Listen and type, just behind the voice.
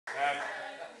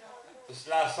This is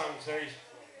the last song tonight,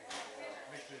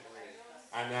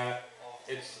 and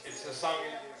it's a song.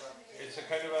 It's a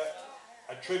kind of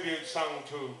a tribute song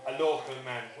to a local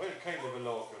man. Well, kind of a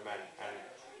local man, and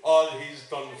all he's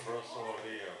done for us over the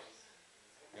years,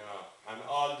 you know, and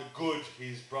all the good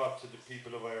he's brought to the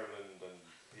people of Ireland and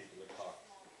people of Cork.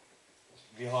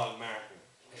 Micheál Martin.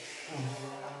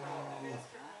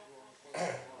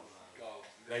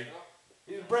 Like,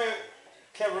 he's a brave,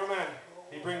 clever man.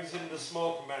 He brings in the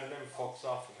smoking man and then fucks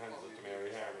off and hands it to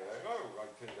Mary Harvey. Like, oh, I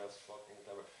think that's fucking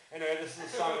clever. Anyway, this is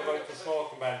a song about the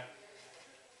smoking man.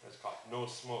 It's called No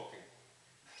Smoking.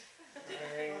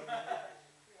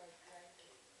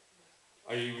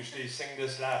 I usually sing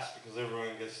this last because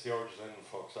everyone gets the urge and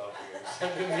fucks off again.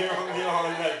 Standing here on the all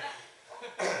night.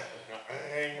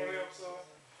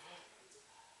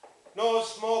 No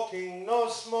smoking, no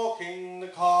smoking, the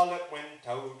call it went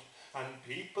out, and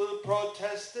people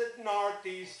protested north,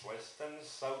 east, west and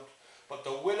south. But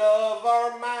the will of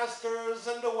our masters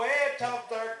and the weight of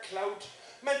their clout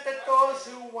meant that those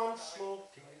who want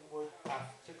smoking would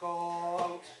have to go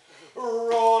out.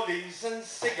 Rollies and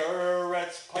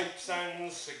cigarettes, pipes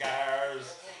and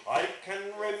cigars, I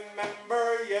can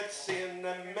remember yet seeing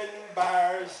them in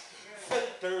bars.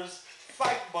 Filters,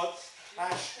 fag butts,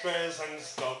 ashtrays and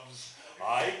stubs,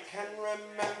 I can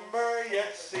remember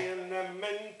yet seeing them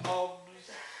in pubs.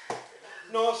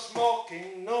 No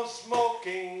smoking, no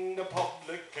smoking, the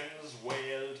publicans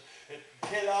wailed. It'd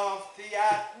kill off the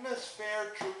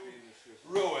atmosphere through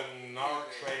ruin our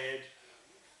trade.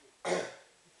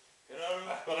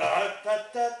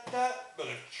 But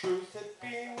if truth had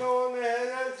been known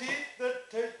as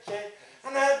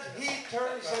and had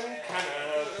heaters and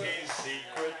canopies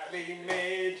secretly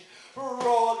made,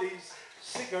 rollies,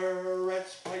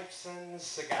 cigarettes, pipes and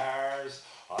cigars,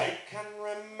 I can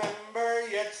remember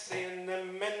yet seeing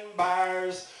them in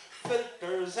bars.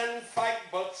 Filters and fag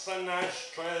butts and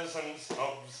ashtrays and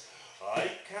stubs,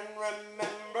 I can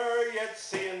remember yet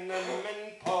seeing them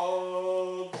in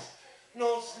pubs.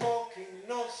 No smoking,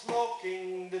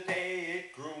 the day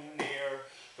it grew near.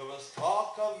 There was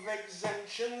talk of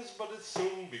exemptions, but it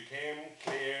soon became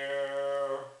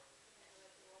clear.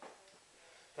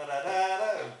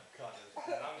 Da-da-da-da. God, it's a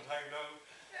long time now.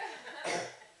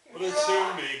 But it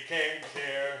soon became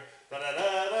clear.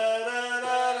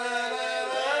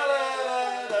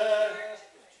 Da-da-da-da-da-da-da-da-da-da.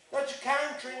 That you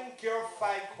can't drink your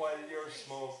fag while you're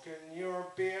smoking your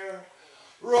beer.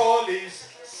 Rollies,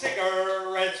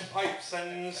 cigarettes, pipes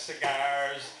and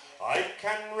cigars, I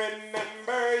can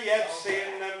remember yet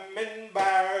seeing them in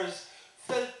bars.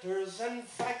 Filters and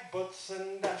fag butts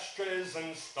and ashtrays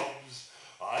and stubs,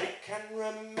 I can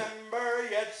remember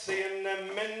yet seeing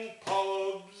them in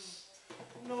pubs.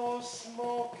 No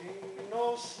smoking,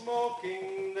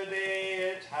 the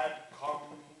day it had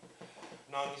come.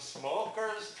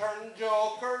 Non-smokers turned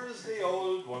jokers, the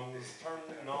old ones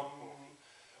turned numb.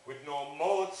 With no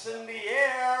motes in the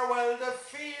air, well, the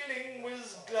feeling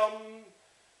was glum.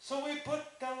 So we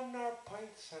put down our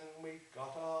pints and we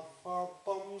got off our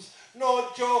bums. No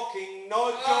joking,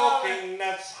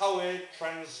 that's how it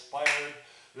transpired.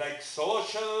 Like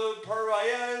social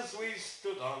pariahs, we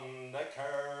stood on the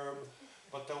curb.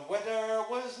 But the weather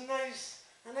was nice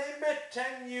and I met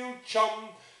a new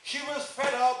chum. She was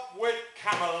fed up with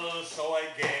camels, so I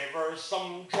gave her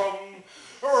some drum.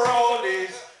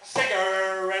 Rollies,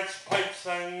 cigarettes, pipes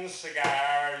and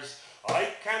cigars, I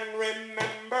can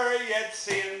remember yet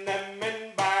seeing them